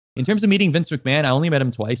In terms of meeting Vince McMahon, I only met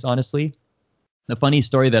him twice, honestly. The funny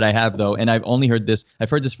story that I have, though, and I've heard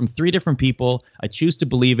this from 3 different people. I choose to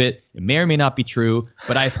believe it. It may or may not be true,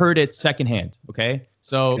 but I've heard it secondhand. Okay.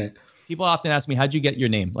 So people often ask me, how'd you get your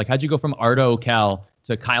name? Like, how'd you go from Arda Ocal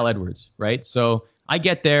to Kyle Edwards? Right. So I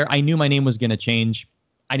get there. I knew my name was going to change.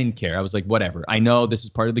 I didn't care. I was like, whatever. I know this is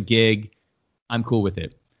part of the gig. I'm cool with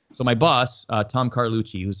it. So my boss, Tom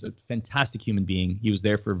Carlucci, who's a fantastic human being. He was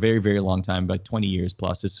there for a very, very long time, like 20 years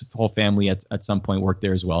plus. His whole family at some point worked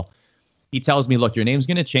there as well. He tells me, look, your name's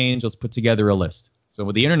going to change. Let's put together a list. So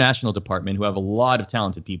with the international department, who have a lot of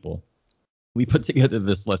talented people, we put together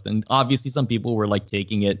this list. And obviously some people were like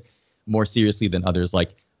taking it more seriously than others.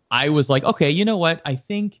 Like I was like, okay, you know what? I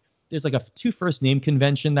think there's like a 2 first name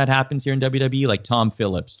convention that happens here in WWE, like Tom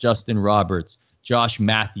Phillips, Justin Roberts, Josh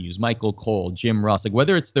Matthews, Michael Cole, Jim Ross, like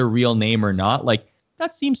whether it's their real name or not, like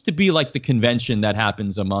that seems to be like the convention that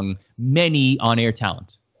happens among many on-air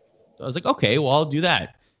talent. So I was like, okay, well, I'll do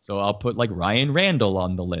that. So I'll put like Ryan Randall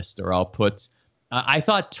on the list, or I'll put, I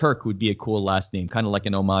thought Turk would be a cool last name, kind of like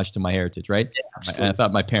an homage to my heritage, right? Yeah, and I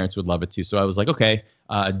thought my parents would love it too. So I was like, okay,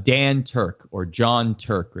 Dan Turk or John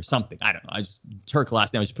Turk or something. I don't know. I just, Turk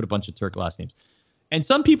last name. I just put a bunch of Turk last names. And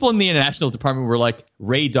some people in the international department were like,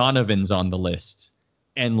 Ray Donovan's on the list.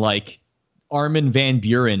 And like Armin van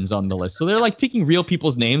Buren's on the list. So they're like picking real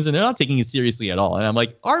people's names and they're not taking it seriously at all. And I'm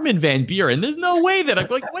like, Armin van Buren, there's no way that I'm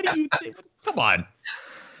like, what do you think? Come on.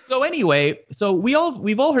 So anyway, so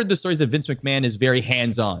we've all heard the stories that Vince McMahon is very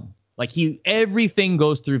hands-on. Like everything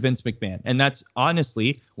goes through Vince McMahon. And that's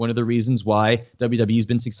honestly one of the reasons why WWE's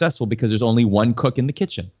been successful, because there's only one cook in the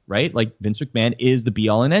kitchen, right? Like Vince McMahon is the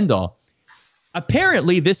be-all and end-all.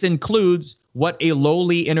 Apparently, this includes what a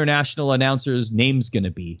lowly international announcer's name's going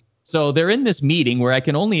to be. So they're in this meeting where I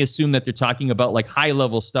can only assume that they're talking about like high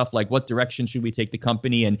level stuff, like what direction should we take the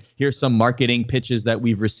company, and here's some marketing pitches that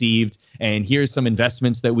we've received, and here's some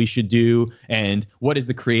investments that we should do, and what is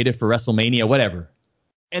the creative for WrestleMania, whatever.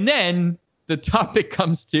 And then the topic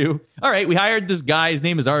comes to, all right, we hired this guy. His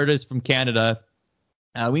name is Arda, from Canada.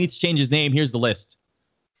 We need to change his name. Here's the list.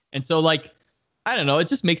 And so like, I don't know, it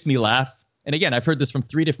just makes me laugh. And again, I've heard this from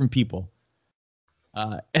 3 different people.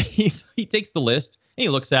 He takes the list and he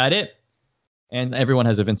looks at it, and everyone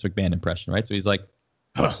has a Vince McMahon impression, right? So he's like,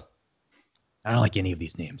 I don't like any of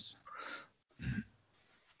these names.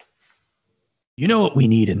 You know what we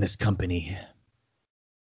need in this company?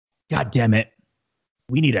 God damn it.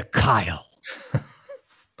 We need a Kyle.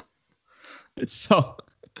 So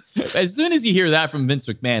as soon as you hear that from Vince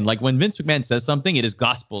McMahon, like when Vince McMahon says something, it is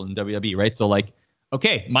gospel in WWE, right? So like,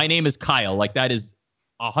 okay, my name is Kyle. Like that is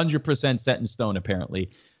 100% set in stone, apparently.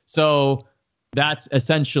 So that's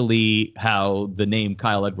essentially how the name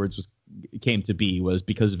Kyle Edwards came to be, was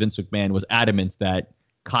because Vince McMahon was adamant that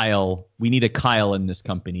we need a Kyle in this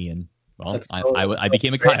company. And well, I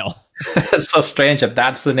became a Kyle. It's so strange if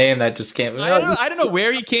that's the name that just came. I don't know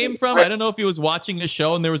where he came from. I don't know if he was watching a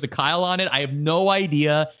show and there was a Kyle on it. I have no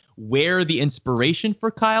idea where the inspiration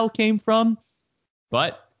for Kyle came from,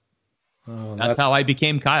 but that's how I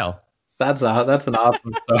became Kyle. That's an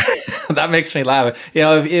awesome story. That makes me laugh. You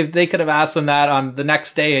know, if they could have asked him that on the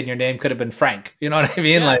next day and your name could have been Frank. You know what I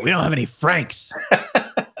mean? Yeah, like, we don't have any Franks.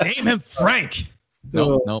 Name him Frank.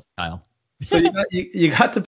 No, Kyle. So you got to